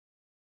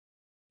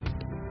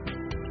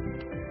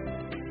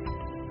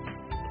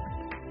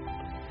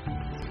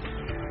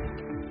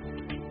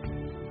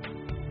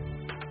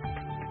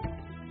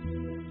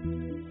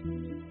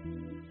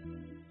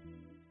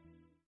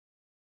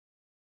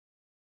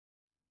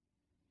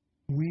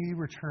We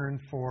return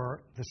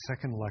for the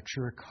second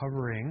lecture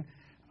covering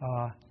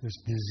this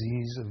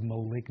disease of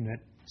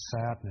malignant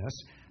sadness,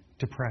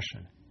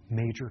 depression,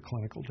 major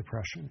clinical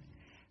depression.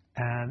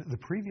 And the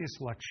previous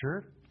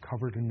lecture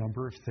covered a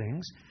number of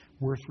things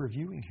worth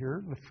reviewing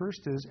here. The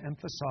first is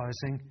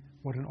emphasizing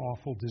what an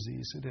awful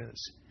disease it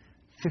is.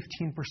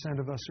 15%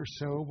 of us or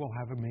so will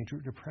have a major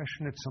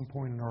depression at some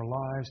point in our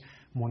lives,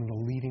 one of the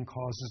leading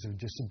causes of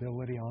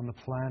disability on the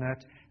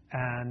planet,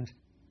 and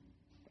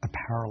a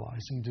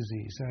paralyzing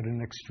disease at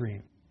an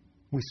extreme.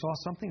 We saw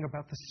something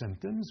about the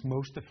symptoms,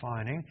 most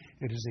defining.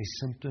 It is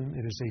a symptom,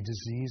 it is a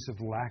disease of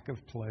lack of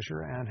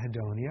pleasure,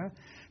 anhedonia,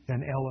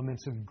 then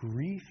elements of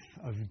grief,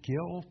 of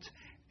guilt,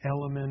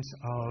 elements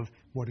of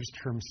what is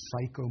termed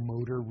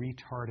psychomotor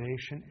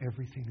retardation.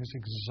 Everything is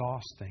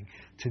exhausting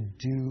to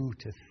do,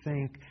 to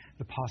think,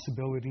 the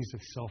possibilities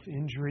of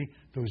self-injury,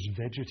 those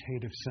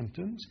vegetative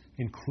symptoms,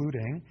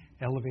 including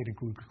elevated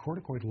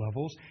glucocorticoid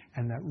levels,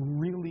 and that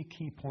really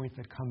key point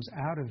that comes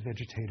out of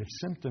vegetative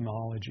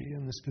symptomology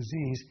in this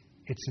disease,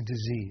 it's a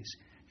disease.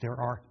 There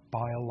are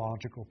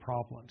biological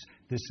problems.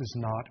 This is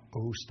not,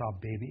 oh,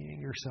 stop babying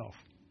yourself.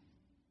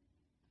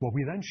 What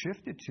we then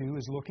shifted to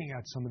is looking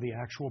at some of the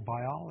actual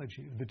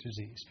biology of the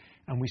disease.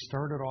 And we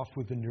started off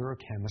with the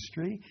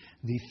neurochemistry,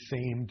 the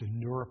famed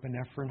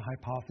norepinephrine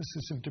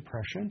hypothesis of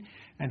depression,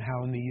 and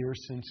how in the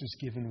years since has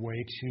given way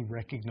to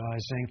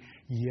recognizing,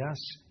 yes,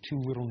 too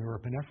little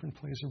norepinephrine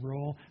plays a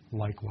role,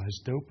 likewise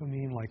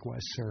dopamine,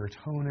 likewise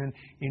serotonin,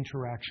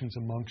 interactions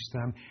amongst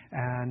them,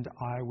 and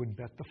I would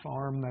bet the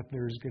farm that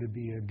there's going to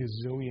be a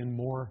gazillion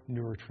more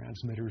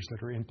neurotransmitters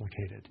that are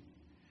implicated.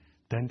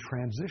 Then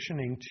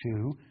transitioning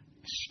to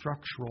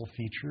structural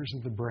features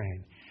of the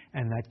brain,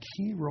 and that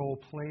key role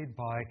played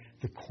by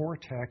the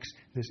cortex,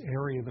 this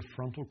area of the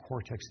frontal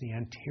cortex, the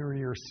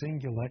anterior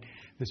cingulate,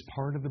 this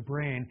part of the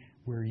brain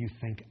where you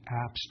think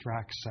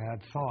abstract,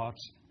 sad thoughts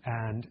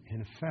and,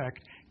 in effect,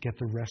 get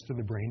the rest of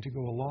the brain to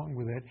go along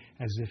with it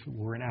as if it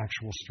were an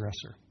actual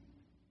stressor.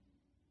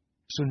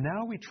 So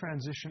now we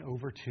transition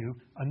over to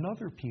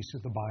another piece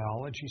of the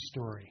biology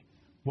story.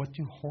 What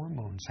do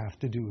hormones have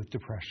to do with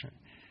depression?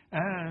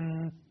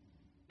 And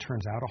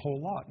turns out a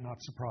whole lot, not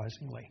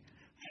surprisingly.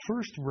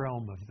 First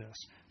realm of this.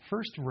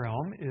 First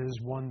realm is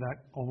one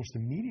that almost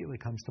immediately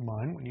comes to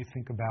mind when you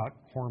think about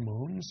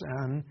hormones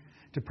and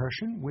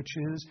depression, which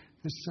is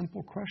the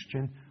simple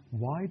question,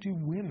 why do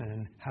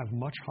women have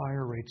much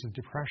higher rates of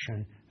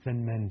depression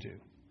than men do?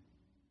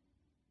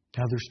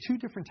 Now, there's two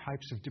different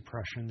types of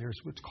depression. There's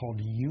what's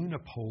called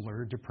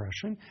unipolar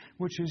depression,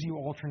 which is you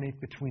alternate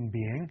between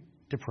being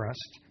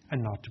depressed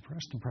and not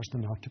depressed, depressed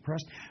and not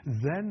depressed.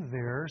 Then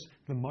there's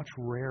the much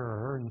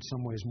rarer, in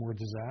some ways more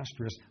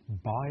disastrous,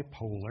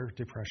 bipolar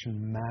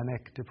depression,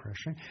 manic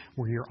depression,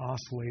 where you're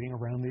oscillating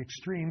around the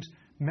extremes.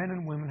 Men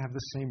and women have the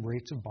same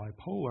rates of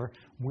bipolar.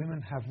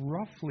 Women have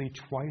roughly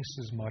twice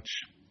as much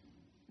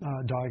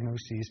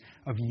diagnoses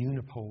of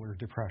unipolar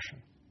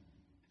depression.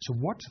 So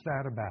what's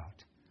that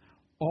about?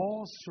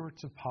 All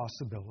sorts of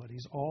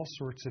possibilities, all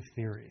sorts of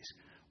theories.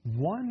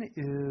 One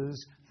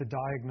is the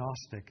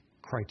diagnostic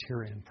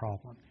criterion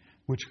problem,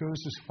 which goes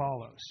as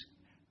follows.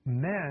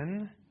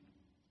 Men,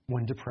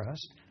 when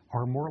depressed,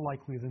 are more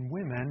likely than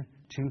women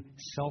to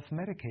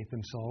self-medicate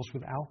themselves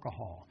with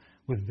alcohol,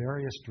 with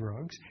various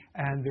drugs,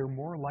 and they're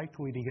more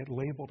likely to get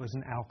labeled as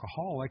an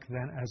alcoholic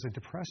than as a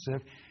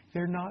depressive.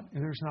 There's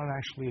not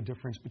actually a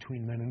difference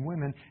between men and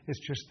women.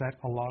 It's just that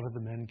a lot of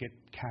the men get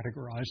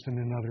categorized in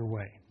another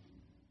way.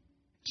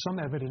 Some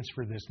evidence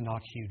for this,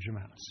 not huge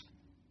amounts.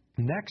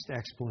 Next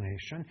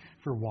explanation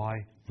for why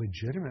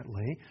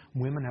legitimately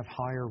women have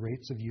higher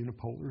rates of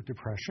unipolar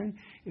depression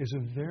is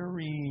a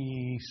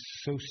very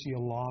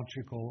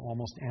sociological,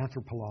 almost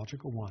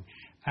anthropological one.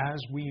 As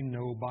we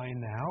know by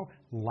now,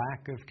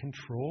 lack of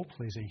control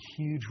plays a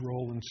huge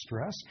role in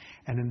stress,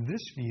 and in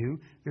this view,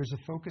 there's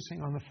a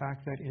focusing on the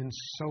fact that in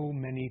so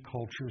many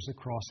cultures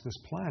across this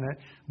planet,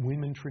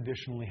 women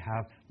traditionally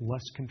have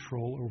less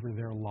control over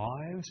their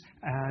lives,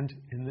 and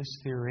in this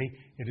theory,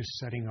 it is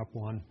setting up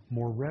one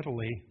more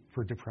readily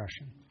for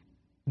depression.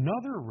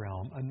 Another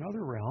realm,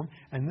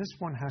 and this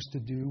one has to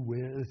do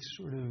with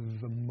sort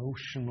of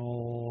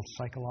emotional,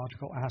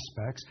 psychological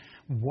aspects,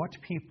 what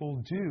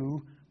people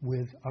do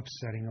with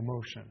upsetting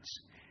emotions.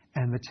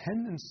 And the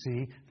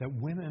tendency that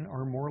women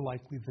are more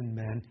likely than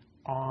men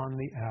on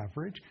the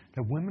average,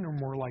 that women are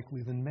more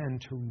likely than men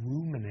to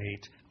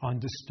ruminate on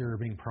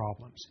disturbing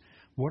problems.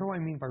 What do I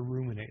mean by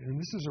ruminate? And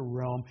this is a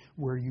realm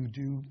where you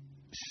do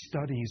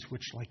studies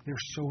which, like, they're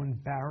so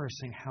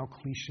embarrassing how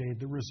cliched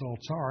the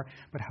results are,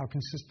 but how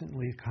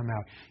consistently they come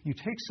out. You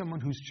take someone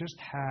who's just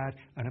had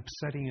an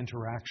upsetting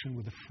interaction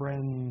with a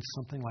friend,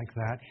 something like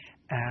that,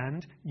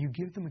 and you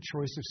give them a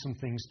choice of some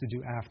things to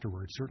do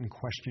afterwards, certain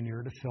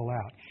questionnaire to fill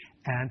out.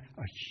 And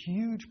a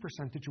huge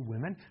percentage of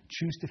women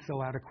choose to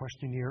fill out a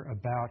questionnaire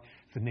about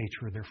the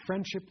nature of their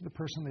friendship with the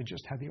person they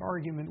just had the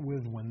argument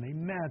with, when they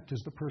met,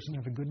 does the person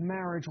have a good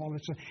marriage, all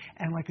that stuff.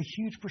 And like a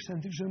huge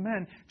percentage of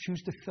men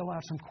choose to fill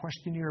out some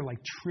questionnaire like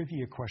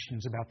trivia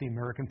questions about the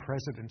American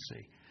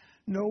presidency.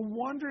 No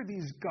wonder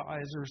these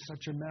guys are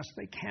such a mess.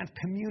 They can't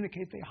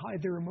communicate. They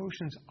hide their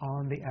emotions.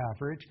 On the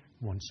average,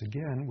 once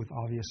again, with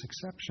obvious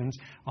exceptions,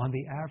 on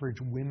the average,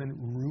 women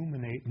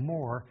ruminate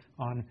more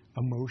on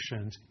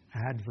emotions,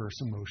 adverse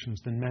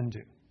emotions, than men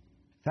do.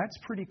 That's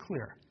pretty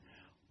clear.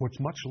 What's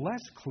much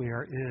less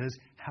clear is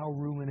how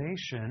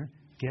rumination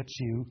gets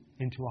you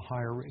into a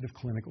higher rate of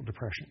clinical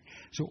depression.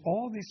 So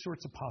all these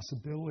sorts of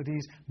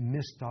possibilities,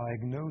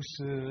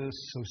 misdiagnosis,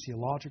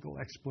 sociological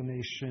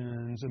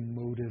explanations,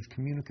 emotive,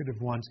 communicative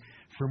ones,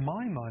 for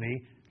my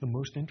money, the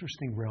most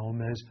interesting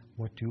realm is,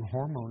 what do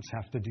hormones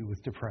have to do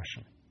with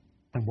depression?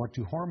 And what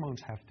do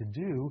hormones have to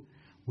do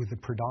with the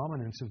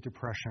predominance of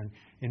depression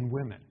in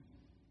women?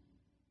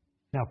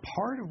 Now,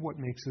 part of what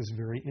makes this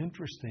very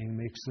interesting,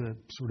 makes the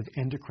sort of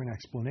endocrine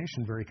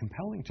explanation very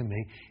compelling to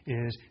me,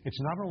 is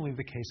it's not only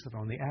the case that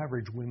on the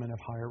average women have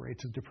higher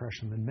rates of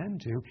depression than men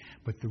do,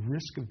 but the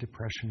risk of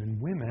depression in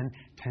women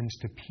tends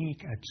to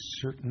peak at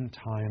certain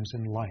times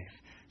in life,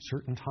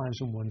 certain times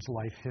in one's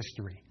life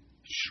history,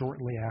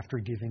 shortly after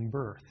giving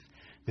birth.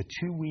 The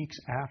 2 weeks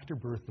after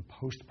birth, the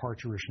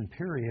post-parturition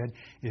period,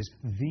 is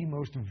the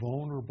most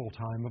vulnerable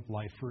time of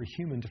life for a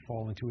human to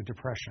fall into a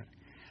depression.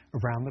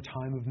 Around the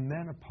time of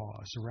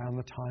menopause, around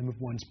the time of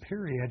one's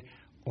period,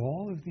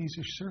 all of these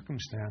are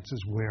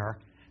circumstances where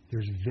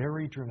there's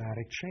very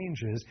dramatic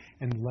changes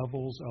in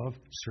levels of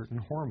certain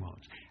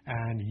hormones.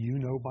 And you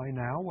know by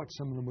now what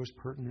some of the most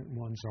pertinent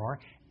ones are.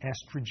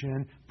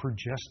 Estrogen,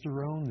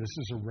 progesterone, this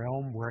is a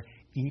realm where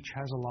each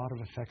has a lot of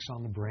effects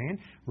on the brain,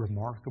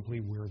 remarkably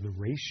where the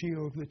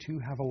ratio of the two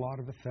have a lot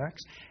of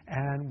effects.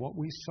 And what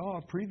we saw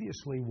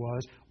previously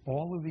was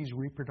all of these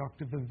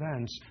reproductive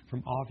events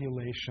from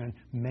ovulation,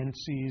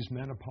 menses,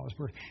 menopause,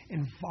 birth,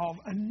 involve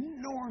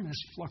enormous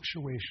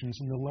fluctuations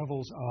in the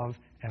levels of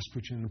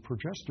estrogen and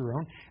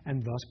progesterone,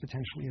 and thus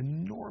potentially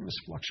enormous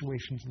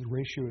fluctuations in the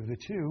ratio of the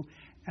two.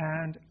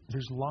 And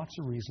there's lots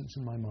of reasons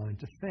in my mind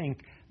to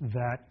think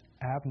that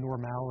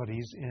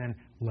abnormalities in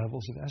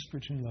levels of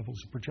estrogen, levels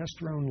of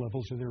progesterone,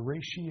 levels of their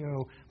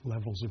ratio,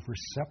 levels of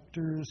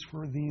receptors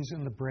for these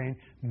in the brain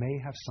may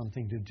have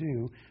something to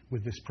do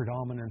with this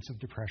predominance of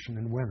depression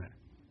in women.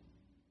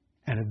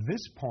 And at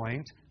this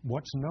point,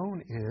 what's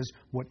known is,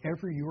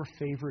 whatever your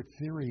favorite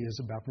theory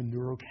is about the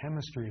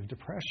neurochemistry of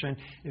depression,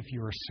 if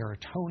you're a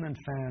serotonin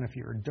fan, if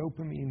you're a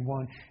dopamine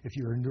one, if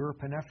you're a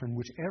norepinephrine,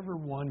 whichever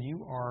one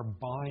you are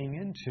buying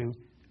into,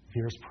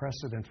 there's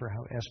precedent for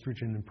how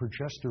estrogen and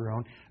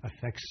progesterone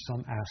affects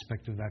some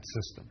aspect of that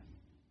system.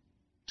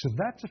 So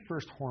that's the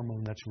first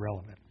hormone that's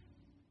relevant.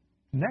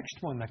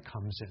 Next one that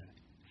comes in,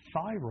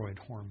 thyroid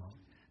hormone.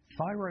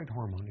 Thyroid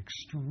hormone,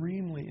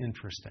 extremely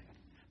interesting,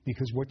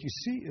 because what you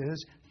see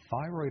is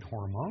thyroid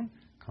hormone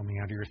coming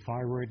out of your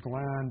thyroid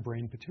gland,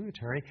 brain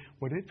pituitary.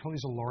 What it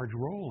plays a large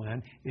role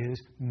in is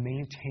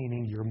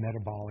maintaining your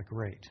metabolic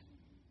rate.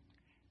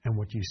 And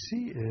what you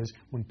see is,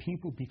 when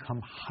people become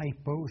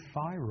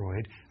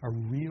hypothyroid, a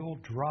real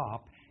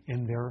drop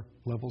in their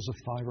levels of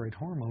thyroid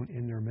hormone,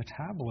 in their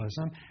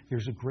metabolism,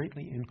 there's a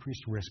greatly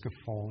increased risk of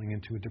falling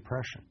into a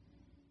depression.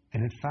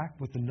 And in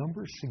fact, what the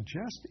numbers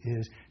suggest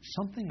is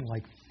something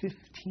like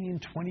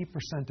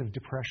 15–20% of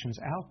depressions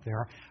out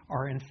there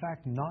are in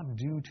fact not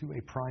due to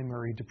a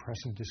primary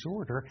depressive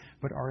disorder,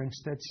 but are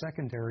instead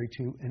secondary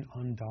to an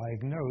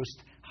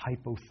undiagnosed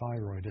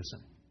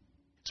hypothyroidism.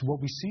 So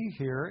what we see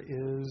here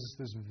is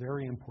this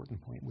very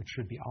important point, which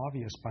should be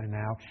obvious by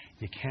now.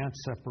 You can't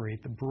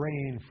separate the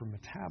brain from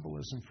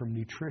metabolism, from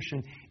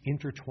nutrition,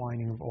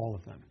 intertwining of all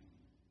of them.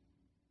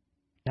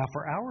 Now,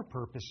 for our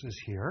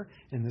purposes here,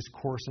 in this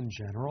course in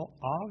general,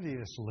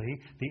 obviously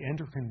the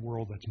endocrine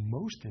world that's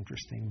most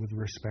interesting with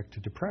respect to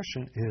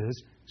depression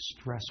is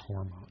stress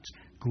hormones,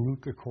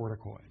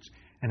 glucocorticoids.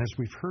 And as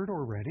we've heard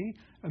already,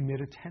 amid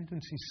a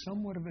tendency,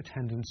 somewhat of a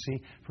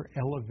tendency, for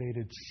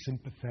elevated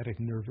sympathetic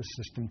nervous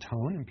system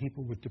tone in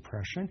people with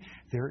depression,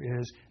 there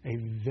is a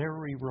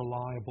very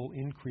reliable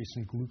increase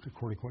in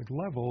glucocorticoid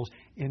levels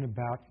in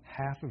about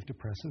half of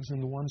depressives,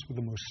 and the ones with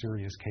the most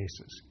serious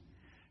cases.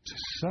 So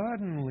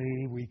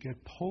suddenly we get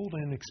pulled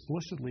in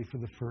explicitly for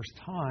the first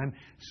time,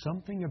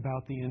 something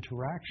about the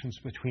interactions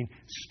between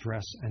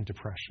stress and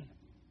depression.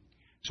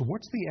 So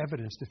what's the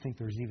evidence to think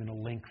there's even a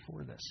link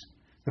for this?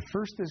 The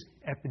first is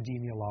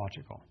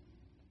epidemiological.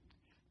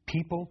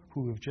 People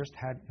who have just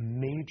had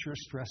major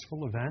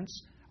stressful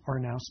events are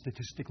now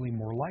statistically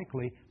more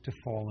likely to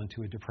fall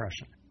into a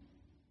depression.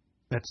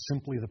 That's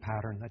simply the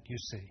pattern that you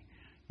see.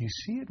 You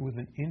see it with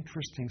an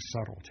interesting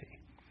subtlety,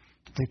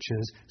 which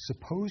is,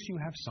 suppose you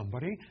have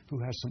somebody who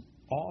has some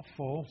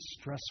awful,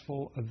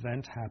 stressful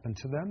event happen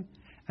to them,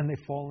 and they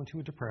fall into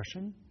a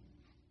depression,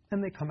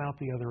 and they come out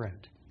the other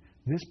end.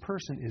 This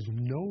person is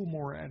no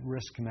more at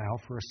risk now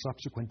for a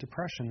subsequent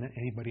depression than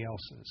anybody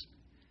else is.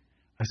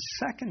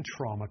 A second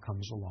trauma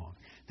comes along.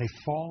 They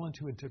fall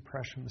into a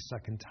depression the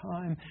second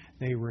time.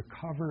 They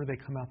recover. They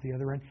come out the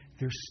other end.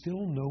 They're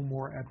still no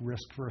more at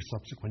risk for a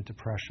subsequent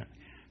depression.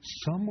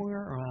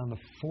 Somewhere around the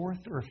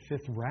fourth or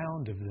fifth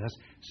round of this,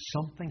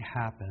 something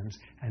happens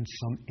and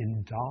some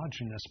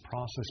endogenous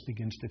process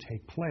begins to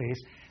take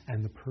place,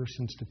 and the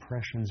person's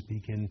depressions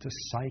begin to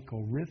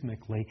cycle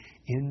rhythmically,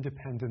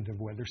 independent of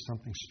whether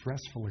something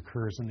stressful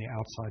occurs in the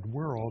outside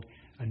world.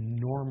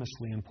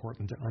 Enormously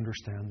important to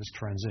understand this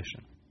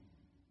transition.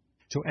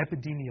 So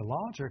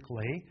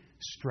epidemiologically,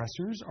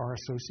 stressors are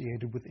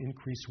associated with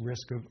increased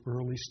risk of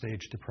early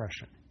stage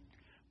depression.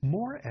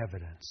 More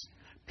evidence.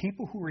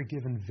 People who are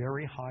given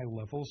very high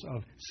levels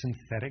of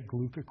synthetic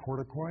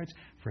glucocorticoids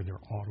for their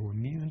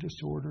autoimmune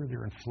disorder,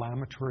 their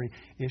inflammatory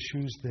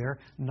issues there,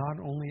 not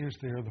only is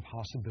there the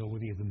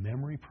possibility of the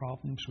memory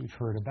problems we've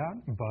heard about,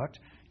 but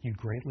you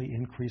greatly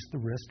increase the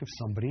risk of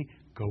somebody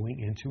going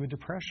into a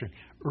depression.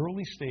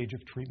 Early stage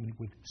of treatment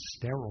with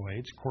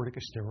steroids,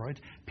 corticosteroids,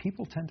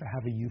 people tend to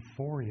have a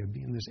euphoria,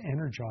 be in this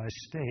energized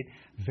state.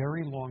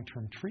 Very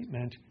long-term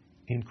treatment,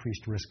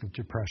 increased risk of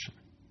depression.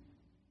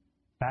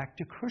 Back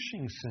to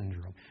Cushing's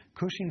syndrome.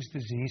 Cushing's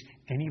disease,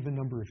 any of a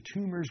number of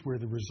tumors where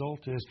the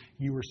result is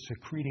you are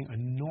secreting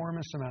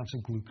enormous amounts of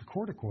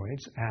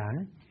glucocorticoids,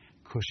 and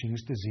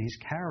Cushing's disease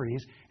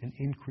carries an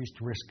increased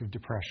risk of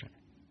depression.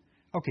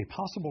 Okay,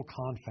 possible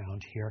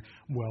confound here.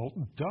 Well,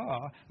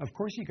 duh, of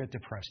course you get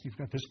depressed. You've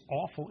got this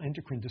awful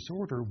endocrine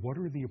disorder. What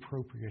are the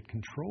appropriate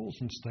controls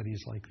in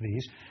studies like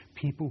these?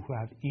 People who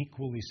have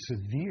equally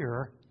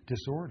severe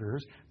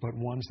disorders, but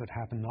ones that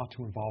happen not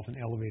to involve an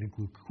elevated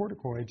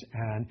glucocorticoids,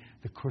 and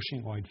the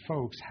Cushingoid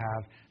folks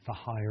have the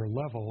higher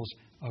levels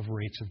of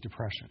rates of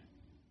depression.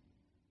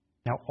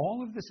 Now,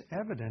 all of this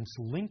evidence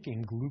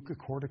linking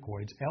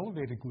glucocorticoids,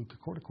 elevated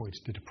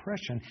glucocorticoids, to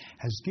depression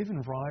has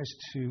given rise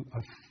to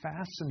a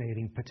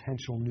fascinating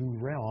potential new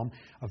realm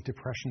of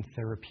depression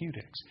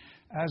therapeutics.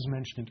 As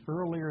mentioned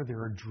earlier,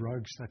 there are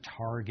drugs that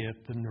target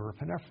the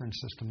norepinephrine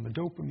system, the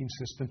dopamine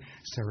system,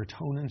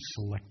 serotonin,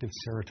 selective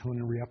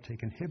serotonin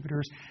reuptake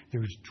inhibitors.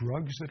 There's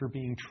drugs that are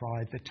being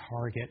tried that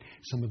target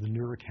some of the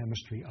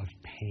neurochemistry of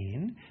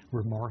pain,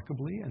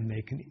 remarkably, and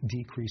they can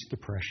decrease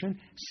depression,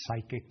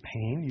 psychic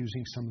pain,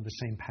 using some of the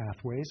same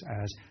pathways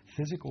as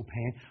physical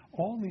pain,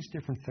 all these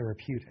different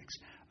therapeutics.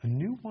 A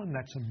new one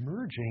that's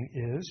emerging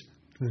is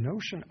the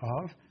notion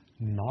of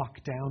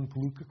knock down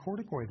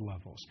glucocorticoid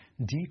levels,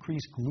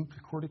 decrease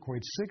glucocorticoid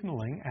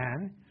signaling,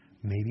 and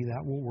maybe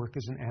that will work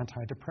as an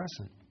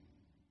antidepressant.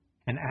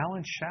 And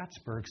Alan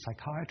Schatzberg,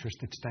 psychiatrist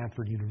at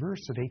Stanford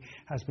University,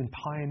 has been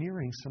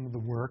pioneering some of the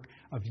work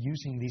of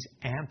using these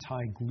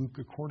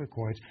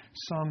anti-glucocorticoids.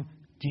 Some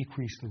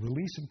decrease the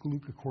release of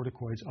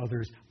glucocorticoids,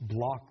 others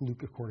block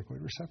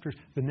glucocorticoid receptors.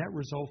 The net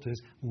result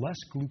is less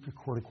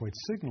glucocorticoid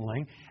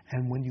signaling,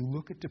 and when you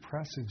look at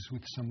depressives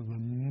with some of the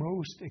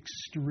most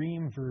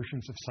extreme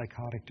versions of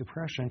psychotic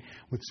depression,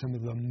 with some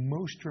of the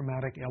most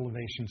dramatic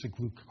elevations of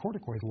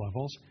glucocorticoid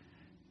levels,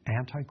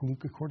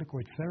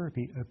 anti-glucocorticoid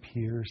therapy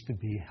appears to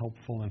be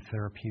helpful and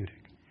therapeutic.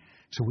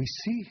 So we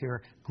see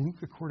here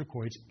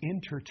glucocorticoids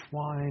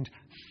intertwined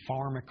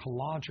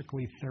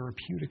pharmacologically,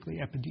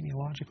 therapeutically,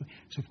 epidemiologically.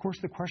 So of course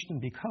the question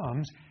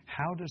becomes,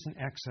 how does an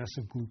excess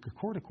of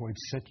glucocorticoids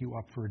set you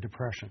up for a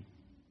depression?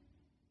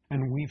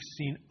 And we've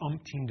seen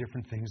umpteen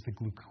different things that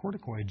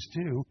glucocorticoids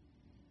do.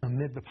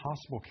 Amid the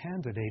possible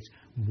candidates,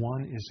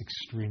 one is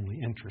extremely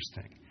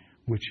interesting,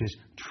 which is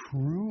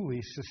truly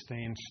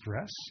sustained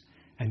stress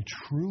and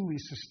truly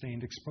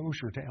sustained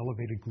exposure to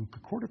elevated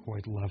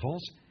glucocorticoid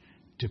levels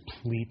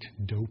deplete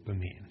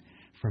dopamine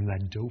from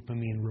that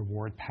dopamine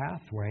reward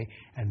pathway,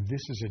 and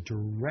this is a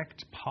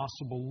direct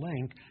possible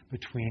link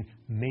between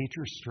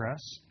major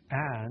stress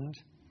and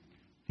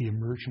the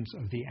emergence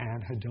of the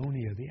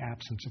anhedonia, the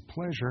absence of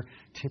pleasure,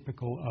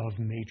 typical of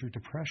major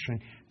depression.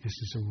 This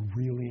is a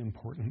really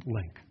important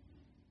link.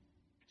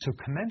 So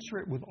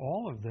commensurate with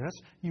all of this,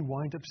 you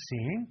wind up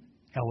seeing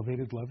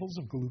elevated levels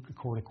of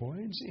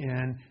glucocorticoids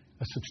in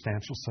a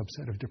substantial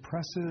subset of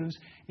depressives.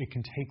 It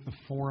can take the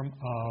form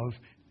of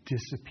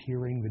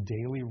disappearing the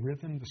daily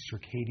rhythm, the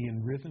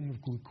circadian rhythm of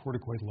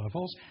glucocorticoid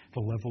levels.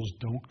 The levels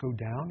don't go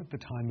down at the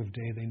time of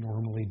day they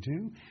normally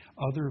do.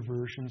 Other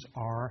versions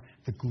are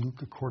the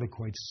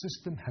glucocorticoid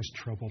system has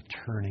trouble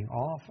turning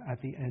off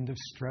at the end of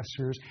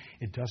stressors.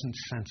 It doesn't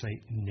sense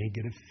a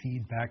negative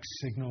feedback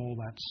signal,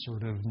 that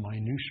sort of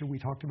minutia we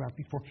talked about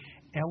before.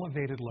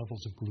 Elevated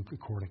levels of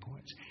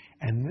glucocorticoids.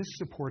 And this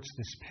supports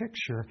this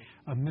picture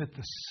amid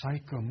the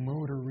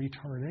psychomotor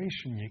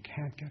retardation. You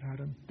can't get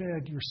out of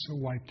bed. You're so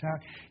wiped out.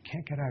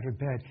 Can't get out of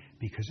bed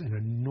because an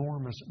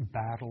enormous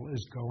battle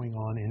is going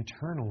on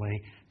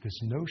internally. This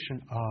notion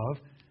of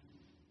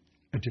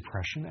a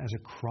depression as a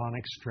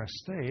chronic stress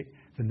state,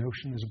 the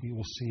notion, as we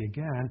will see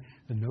again,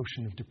 the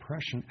notion of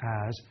depression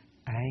as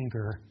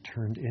anger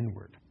turned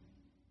inward.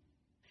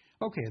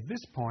 Okay, at this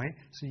point,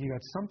 so you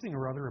got something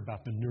or other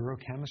about the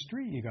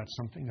neurochemistry, you got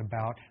something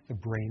about the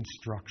brain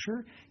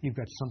structure, you've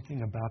got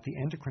something about the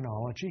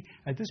endocrinology.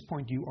 At this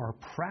point, you are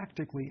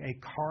practically a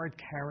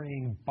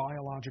card-carrying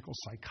biological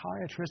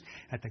psychiatrist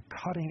at the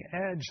cutting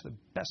edge, the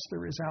best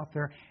there is out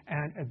there.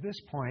 And at this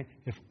point,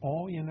 if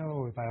all you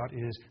know about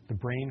is the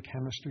brain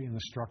chemistry and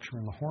the structure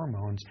and the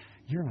hormones,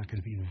 you're not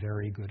going to be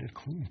very good at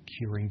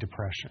curing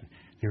depression.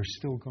 There's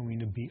still going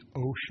to be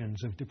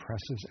oceans of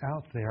depressives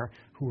out there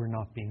who are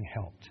not being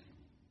helped.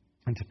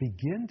 And to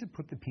begin to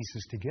put the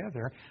pieces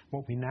together,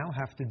 what we now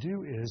have to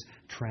do is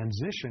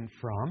transition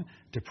from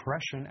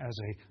depression as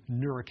a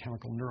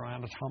neurochemical,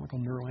 neuroanatomical,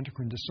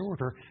 neuroendocrine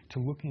disorder to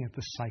looking at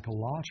the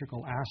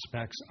psychological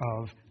aspects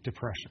of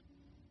depression.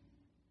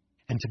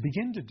 And to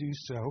begin to do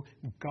so,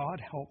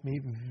 God help me,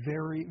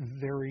 very,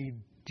 very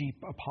deep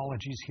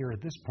apologies here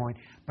at this point,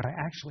 but I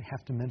actually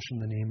have to mention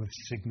the name of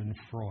Sigmund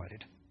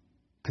Freud.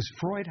 Because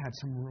Freud had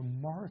some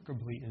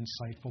remarkably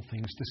insightful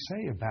things to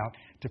say about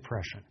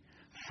depression.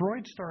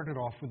 Freud started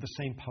off with the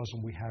same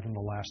puzzle we had in the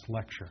last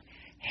lecture.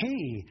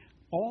 Hey,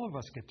 all of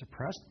us get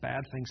depressed,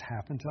 bad things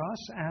happen to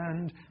us,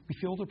 and we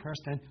feel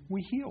depressed and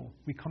we heal.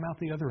 We come out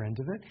the other end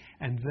of it,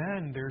 and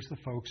then there's the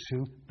folks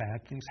who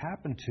bad things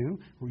happen to,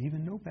 or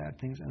even no bad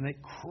things, and they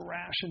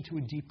crash into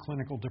a deep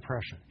clinical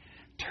depression.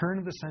 Turn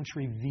of the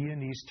century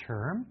Viennese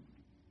term,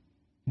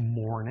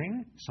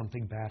 mourning,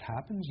 something bad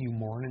happens, you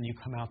mourn and you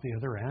come out the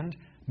other end.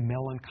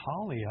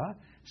 Melancholia,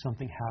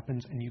 something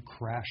happens and you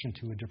crash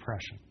into a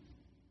depression.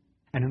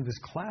 And in this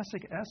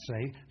classic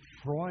essay,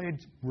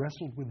 Freud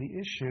wrestled with the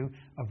issue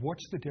of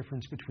what's the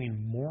difference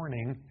between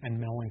mourning and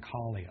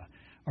melancholia,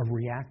 a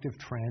reactive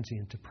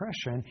transient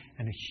depression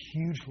and a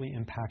hugely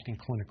impacting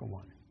clinical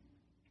one.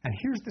 And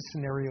here's the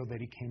scenario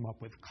that he came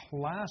up with,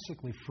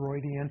 classically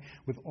Freudian,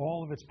 with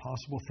all of its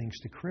possible things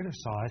to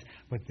criticize,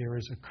 but there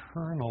is a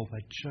kernel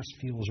that just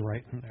feels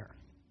right in there.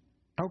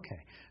 Okay,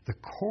 the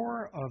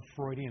core of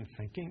Freudian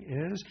thinking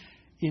is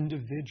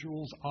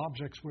individuals,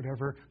 objects,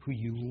 whatever, who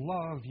you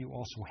love, you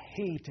also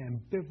hate,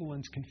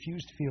 ambivalence,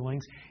 confused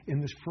feelings.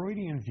 In this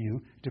Freudian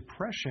view,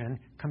 depression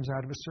comes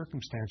out of a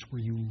circumstance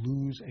where you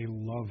lose a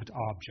loved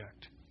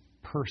object,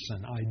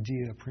 person,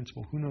 idea,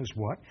 principle, who knows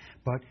what,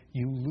 but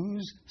you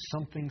lose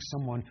something,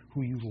 someone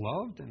who you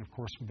loved, and of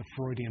course with the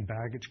Freudian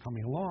baggage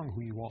coming along,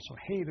 who you also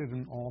hated,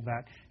 and all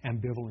that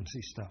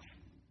ambivalency stuff.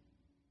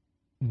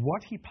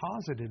 What he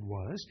posited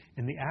was,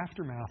 in the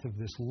aftermath of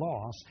this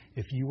loss,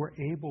 if you were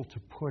able to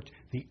put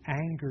the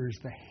angers,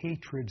 the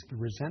hatreds, the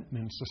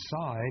resentments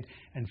aside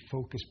and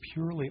focus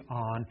purely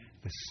on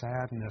the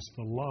sadness,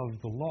 the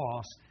love, the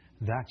loss,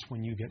 that's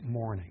when you get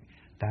mourning.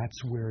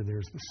 That's where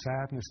there's the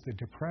sadness, the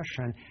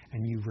depression,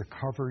 and you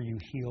recover, you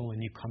heal,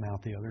 and you come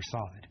out the other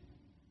side.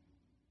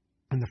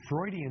 In the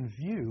Freudian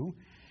view,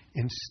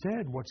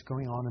 instead, what's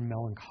going on in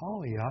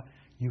melancholia,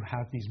 you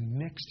have these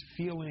mixed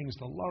feelings,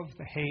 the love,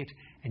 the hate,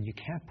 and you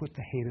can't put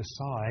the hate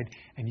aside,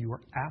 and you are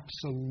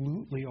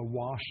absolutely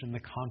awash in the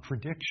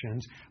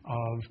contradictions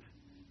of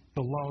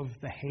the love,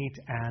 the hate,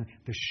 and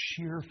the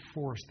sheer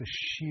force, the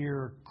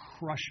sheer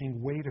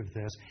crushing weight of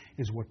this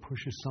is what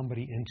pushes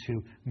somebody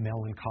into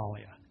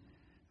melancholia.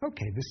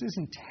 Okay, this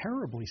isn't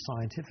terribly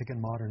scientific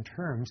in modern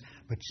terms,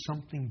 but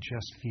something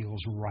just feels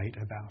right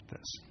about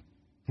this.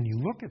 When you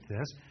look at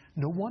this,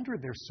 no wonder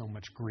there's so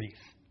much grief.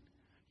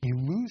 You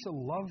lose a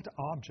loved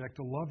object,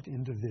 a loved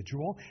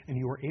individual, and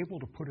you are able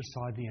to put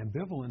aside the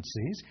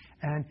ambivalencies,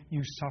 and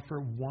you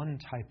suffer one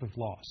type of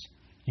loss.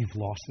 You've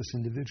lost this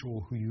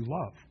individual who you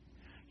love.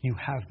 You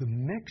have the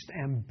mixed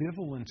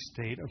ambivalent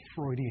state of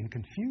Freudian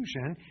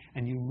confusion,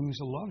 and you lose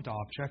a loved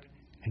object,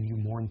 and you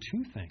mourn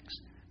two things.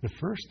 The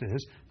first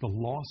is the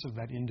loss of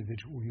that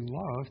individual you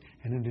loved,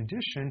 and in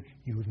addition,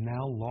 you have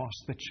now lost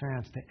the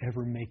chance to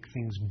ever make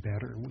things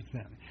better with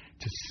them,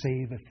 to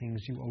say the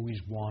things you always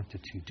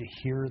wanted to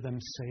hear them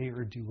say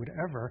or do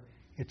whatever.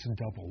 It's a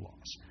double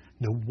loss.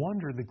 No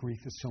wonder the grief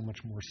is so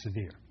much more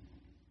severe.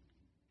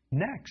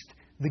 Next,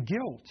 the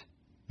guilt.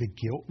 The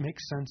guilt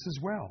makes sense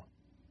as well,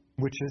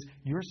 which is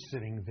you're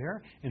sitting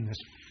there in this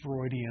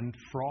Freudian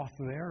froth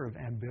there of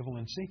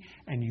ambivalency,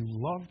 and you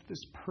loved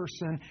this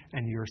person,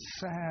 and you're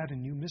sad,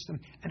 and you miss them,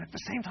 and at the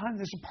same time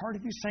there's a part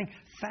of you saying,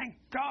 thank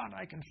God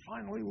I can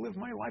finally live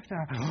my life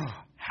now.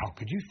 How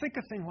could you think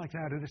a thing like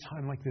that at a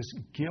time like this?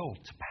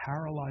 Guilt,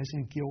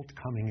 paralyzing guilt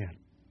coming in.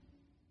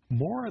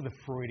 More of the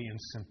Freudian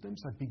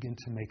symptoms that begin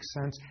to make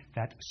sense,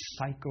 that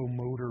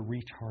psychomotor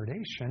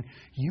retardation,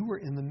 you were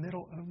in the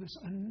middle of this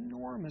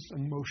enormous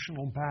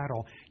emotional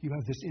battle. You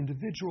have this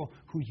individual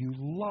who you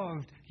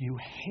loved, you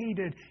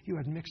hated, you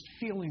had mixed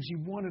feelings, you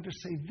wanted to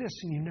say this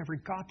and you never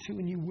got to,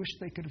 and you wished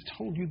they could have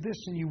told you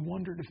this, and you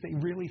wondered if they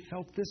really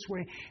felt this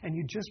way, and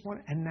you just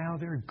want, and now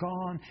they're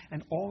gone,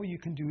 and all you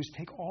can do is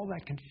take all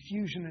that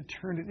confusion and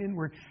turn it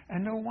inward,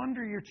 and no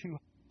wonder you're too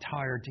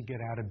tired to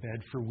get out of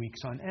bed for weeks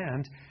on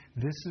end.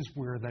 This is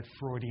where that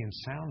Freudian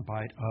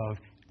soundbite of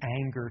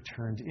anger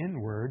turned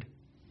inward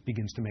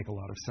begins to make a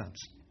lot of sense.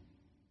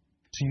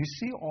 So you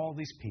see all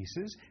these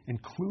pieces,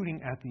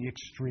 including at the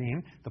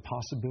extreme, the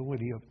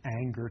possibility of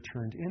anger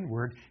turned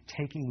inward,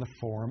 taking the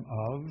form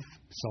of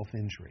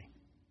self-injury.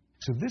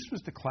 So this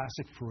was the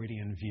classic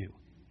Freudian view.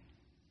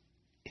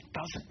 It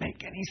doesn't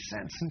make any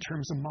sense in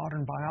terms of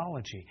modern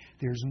biology.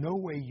 There's no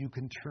way you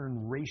can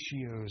turn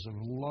ratios of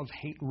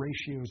love-hate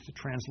ratios to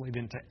translate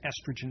into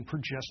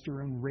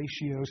estrogen-progesterone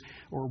ratios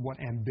or what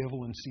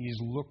ambivalencies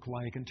look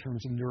like in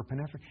terms of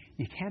norepinephrine.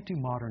 You can't do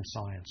modern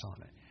science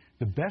on it.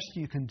 The best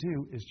you can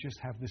do is just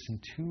have this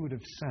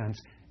intuitive sense,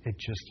 it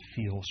just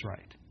feels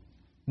right.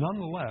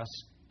 Nonetheless,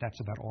 that's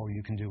about all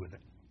you can do with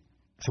it.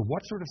 So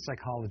what sort of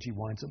psychology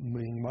winds up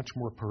being much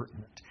more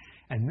pertinent?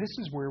 And this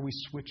is where we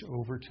switch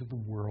over to the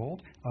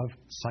world of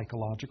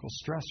psychological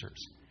stressors.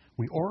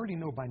 We already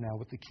know by now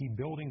what the key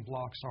building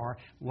blocks are: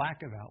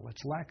 lack of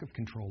outlets, lack of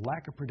control,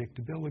 lack of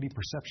predictability,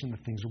 perception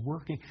that things are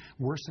working,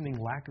 worsening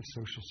lack of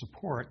social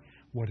support.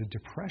 What a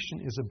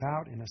depression is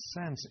about, in a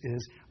sense,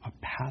 is a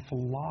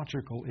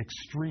pathological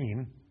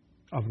extreme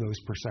of those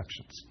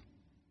perceptions.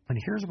 And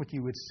here's what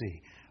you would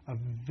see. A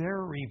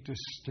very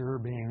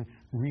disturbing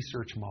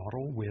research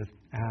model with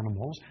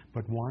animals,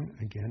 but one,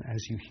 again,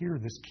 as you hear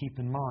this, keep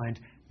in mind,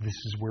 this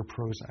is where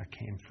Prozac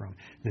came from.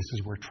 This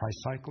is where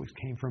tricyclics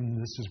came from.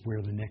 And this is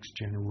where the next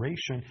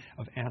generation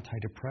of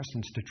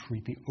antidepressants to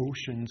treat the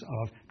oceans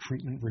of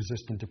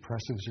treatment-resistant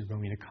depressives are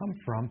going to come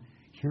from.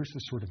 Here's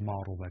the sort of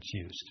model that's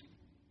used.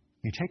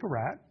 You take a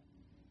rat,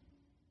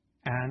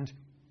 and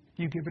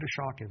you give it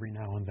a shock every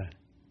now and then.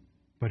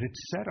 But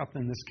it's set up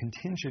in this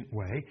contingent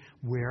way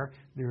where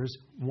there's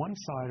one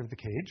side of the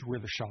cage where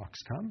the shocks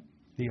come,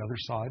 the other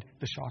side,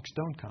 the shocks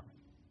don't come.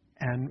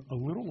 And a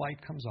little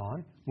light comes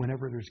on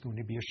whenever there's going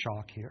to be a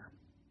shock here.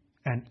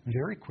 And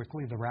very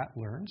quickly the rat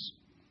learns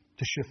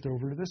to shift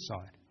over to this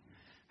side.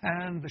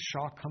 And the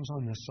shock comes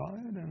on this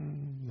side,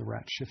 and the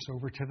rat shifts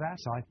over to that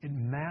side. It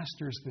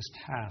masters this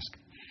task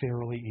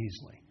fairly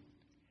easily.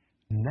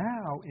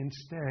 Now,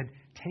 instead,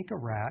 take a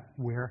rat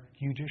where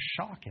you just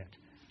shock it.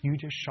 You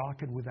just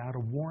shock it without a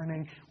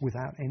warning,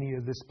 without any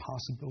of this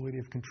possibility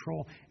of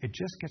control. It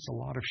just gets a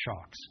lot of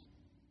shocks.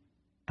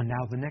 And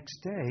now the next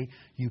day,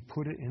 you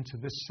put it into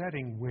this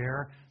setting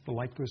where the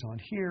light goes on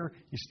here,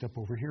 you step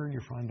over here, and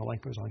you find the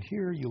light goes on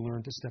here, you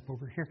learn to step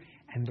over here,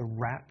 and the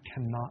rat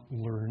cannot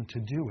learn to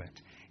do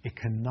it. It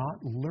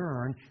cannot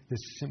learn this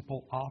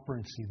simple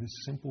operancy, this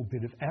simple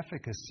bit of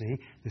efficacy,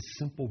 this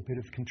simple bit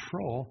of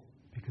control,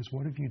 because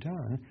what have you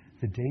done?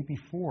 The day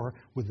before,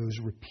 with those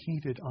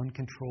repeated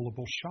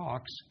uncontrollable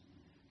shocks,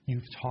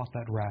 you've taught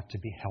that rat to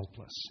be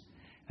helpless.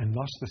 And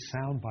thus the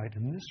soundbite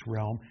in this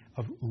realm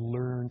of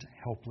learned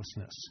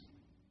helplessness.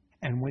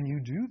 And when you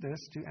do this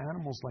to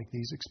animals like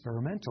these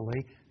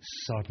experimentally,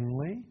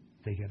 suddenly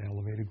they get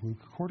elevated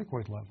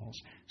glucocorticoid levels.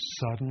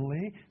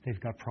 Suddenly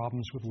they've got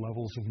problems with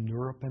levels of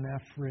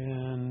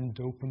norepinephrine,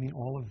 dopamine,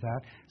 all of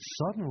that.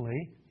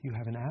 Suddenly you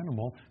have an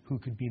animal who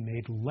could be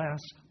made less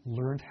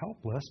learned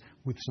helpless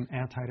with some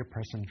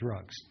antidepressant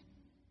drugs.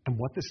 And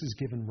what this has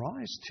given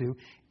rise to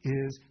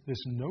is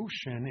this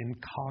notion in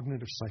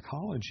cognitive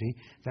psychology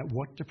that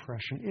what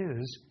depression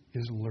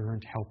is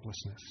learned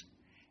helplessness.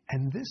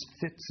 And this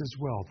fits as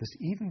well. This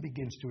even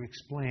begins to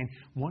explain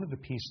one of the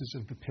pieces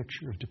of the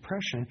picture of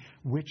depression,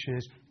 which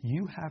is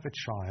you have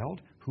a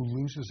child who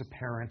loses a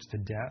parent to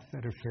death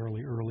at a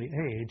fairly early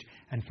age,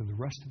 and for the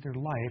rest of their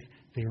life,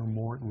 they are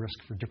more at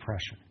risk for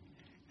depression.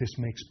 This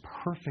makes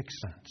perfect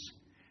sense.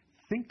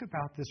 Think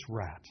about this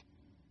rat.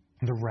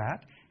 The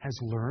rat has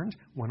learned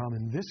when I'm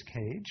in this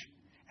cage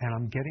and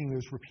I'm getting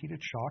those repeated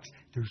shocks,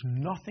 there's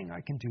nothing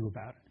I can do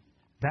about it.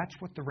 That's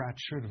what the rat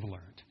should have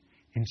learned.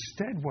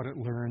 Instead, what it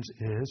learns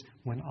is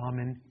when I'm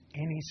in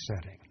any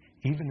setting,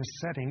 even a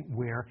setting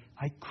where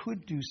I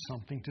could do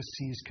something to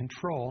seize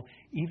control,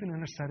 even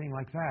in a setting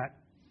like that,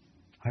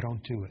 I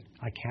don't do it.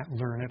 I can't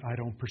learn it. I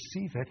don't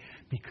perceive it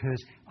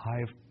because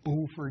I've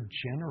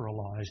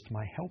overgeneralized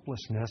my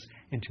helplessness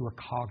into a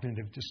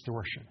cognitive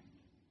distortion.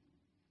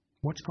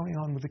 What's going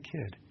on with a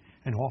kid?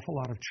 An awful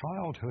lot of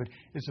childhood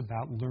is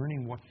about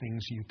learning what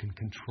things you can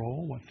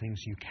control, what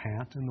things you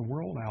can't in the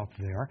world out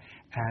there,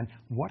 and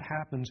what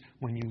happens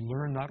when you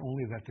learn not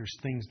only that there's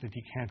things that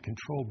you can't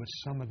control, but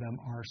some of them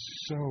are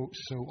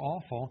so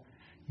awful,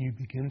 you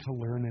begin to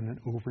learn in an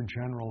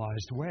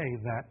overgeneralized way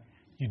that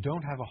you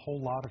don't have a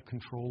whole lot of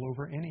control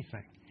over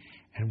anything.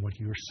 And what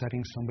you're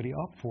setting somebody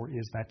up for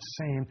is that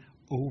same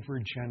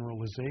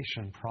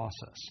overgeneralization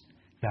process.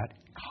 That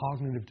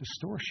cognitive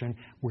distortion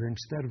where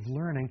instead of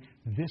learning,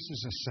 this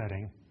is a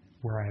setting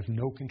where I have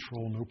no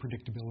control, no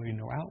predictability,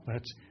 no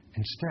outlets.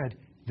 Instead,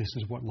 this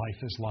is what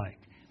life is like.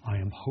 I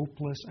am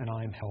hopeless and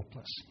I am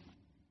helpless.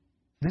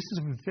 This is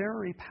a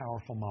very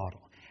powerful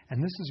model.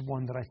 And this is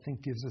one that I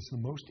think gives us the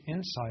most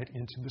insight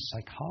into the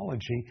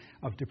psychology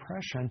of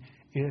depression.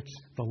 It's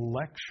the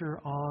lecture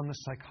on the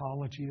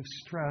psychology of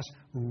stress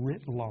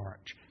writ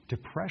large.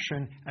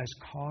 Depression as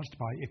caused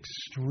by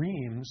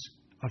extremes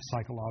of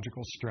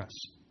psychological stress.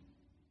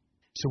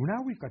 So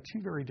now we've got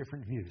two very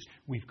different views.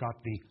 We've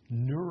got the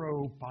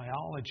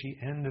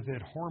neurobiology end of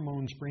it,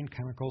 hormones, brain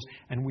chemicals,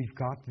 and we've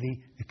got the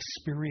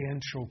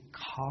experiential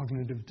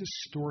cognitive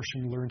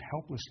distortion, learned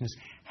helplessness.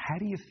 How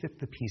do you fit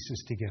the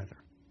pieces together?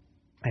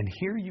 And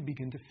here you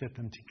begin to fit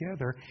them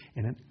together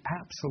in an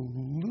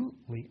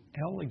absolutely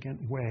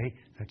elegant way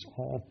that's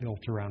all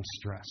built around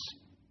stress.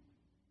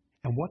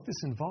 And what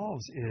this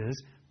involves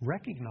is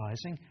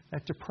recognizing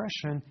that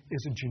depression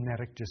is a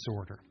genetic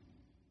disorder.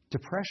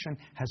 Depression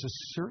has a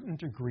certain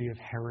degree of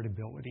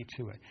heritability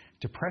to it.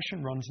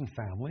 Depression runs in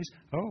families.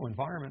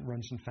 Environment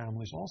runs in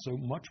families also.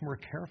 Much more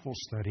careful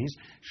studies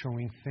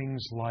showing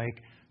things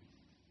like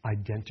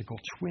identical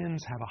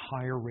twins have a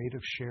higher rate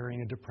of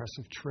sharing a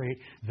depressive trait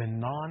than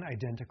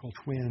non-identical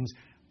twins.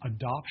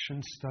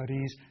 Adoption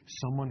studies,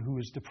 someone who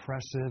is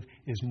depressive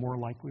is more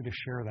likely to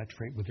share that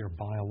trait with their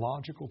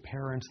biological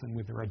parents than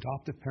with their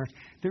adoptive parents.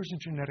 There's a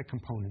genetic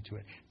component to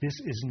it. This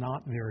is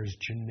not there is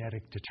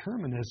genetic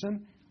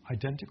determinism.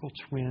 Identical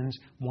twins,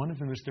 one of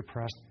them is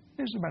depressed.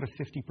 There's about a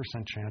 50%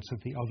 chance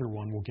that the other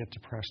one will get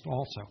depressed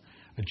also.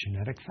 A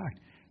genetic fact.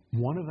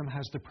 One of them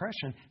has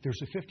depression.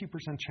 There's a 50%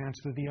 chance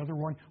that the other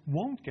one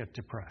won't get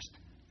depressed.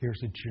 There's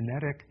a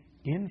genetic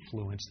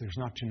influence. There's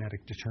not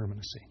genetic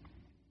determinacy.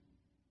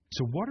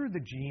 So what are the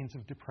genes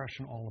of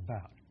depression all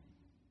about?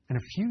 And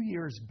a few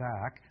years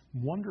back,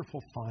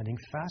 wonderful finding,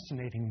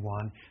 fascinating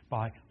one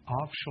by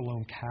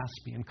Avshalom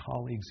Caspi and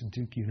colleagues at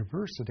Duke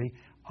University,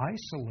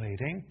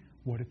 isolating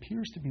what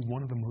appears to be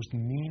one of the most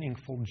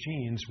meaningful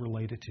genes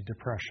related to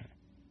depression.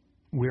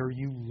 Where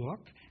you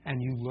look,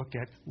 and you look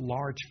at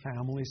large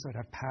families that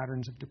have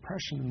patterns of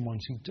depression and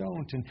ones who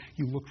don't, and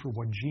you look for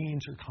what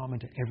genes are common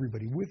to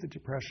everybody with a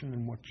depression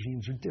and what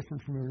genes are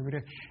different from everybody.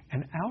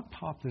 And out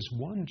popped this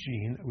one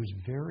gene that was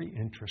very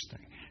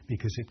interesting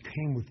because it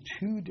came with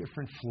two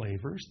different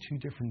flavors, two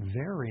different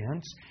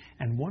variants,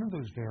 and one of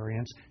those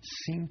variants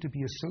seemed to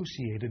be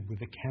associated with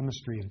the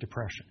chemistry of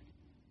depression.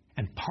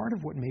 And part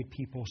of what made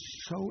people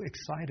so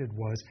excited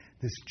was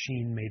this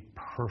gene made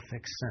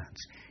perfect sense.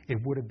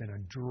 It would have been a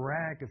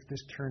drag if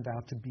this turned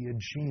out to be a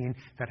gene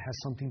that has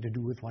something to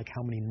do with like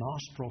how many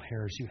nostril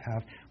hairs you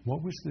have.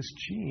 What was this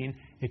gene?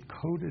 It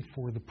coded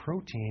for the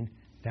protein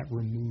that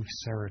removes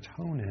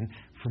serotonin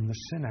from the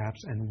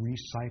synapse and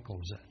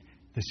recycles it,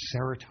 the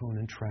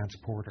serotonin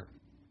transporter.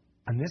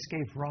 And this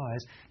gave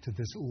rise to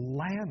this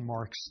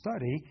landmark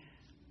study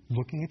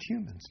looking at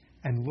humans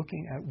and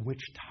looking at which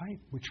type,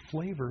 which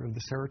flavor of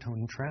the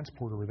serotonin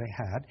transporter they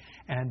had,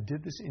 and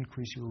did this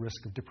increase your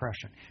risk of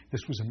depression.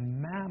 This was a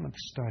mammoth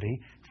study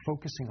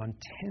focusing on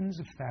tens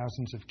of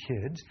thousands of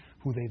kids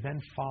who they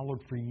then followed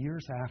for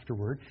years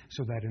afterward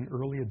so that in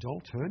early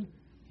adulthood,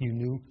 you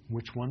knew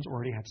which ones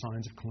already had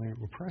signs of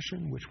clinical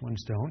depression, which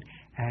ones don't,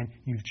 and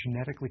you've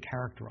genetically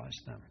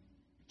characterized them.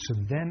 So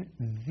then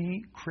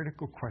the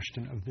critical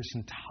question of this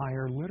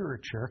entire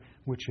literature,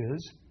 which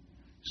is,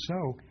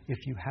 so if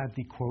you had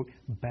the, quote,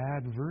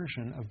 bad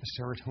version of the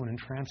serotonin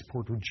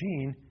transporter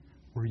gene,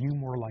 were you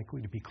more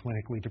likely to be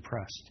clinically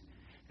depressed?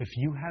 If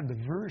you had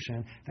the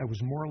version that was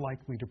more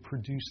likely to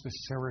produce the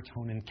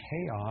serotonin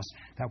chaos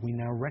that we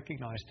now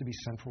recognize to be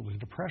central to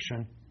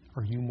depression,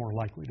 are you more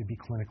likely to be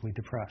clinically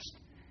depressed?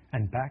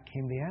 And back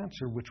came the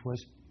answer, which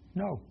was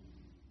no.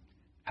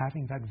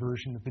 Having that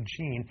version of the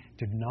gene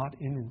did not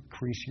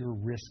increase your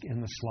risk in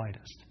the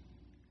slightest.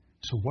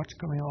 So what's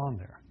going on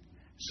there?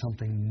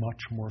 Something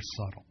much more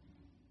subtle,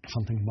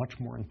 something much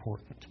more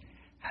important.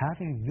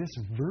 Having this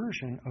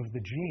version of the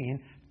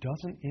gene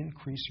doesn't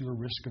increase your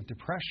risk of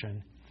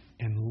depression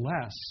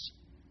unless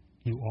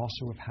you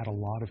also have had a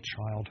lot of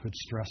childhood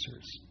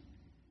stressors.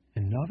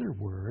 In other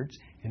words,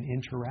 an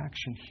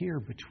interaction here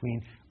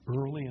between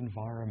early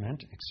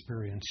environment,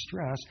 experience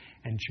stress,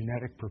 and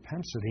genetic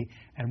propensity.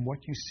 And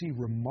what you see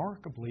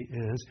remarkably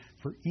is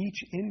for each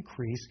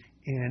increase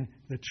in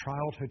the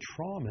childhood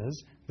traumas,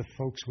 the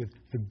folks with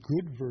the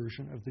good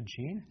version of the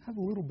gene have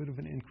a little bit of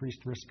an increased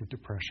risk of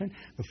depression.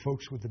 The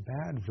folks with the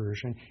bad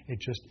version, it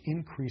just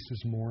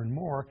increases more and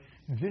more.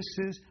 This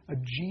is a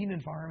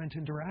gene-environment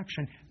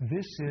interaction.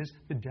 This is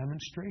the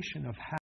demonstration of how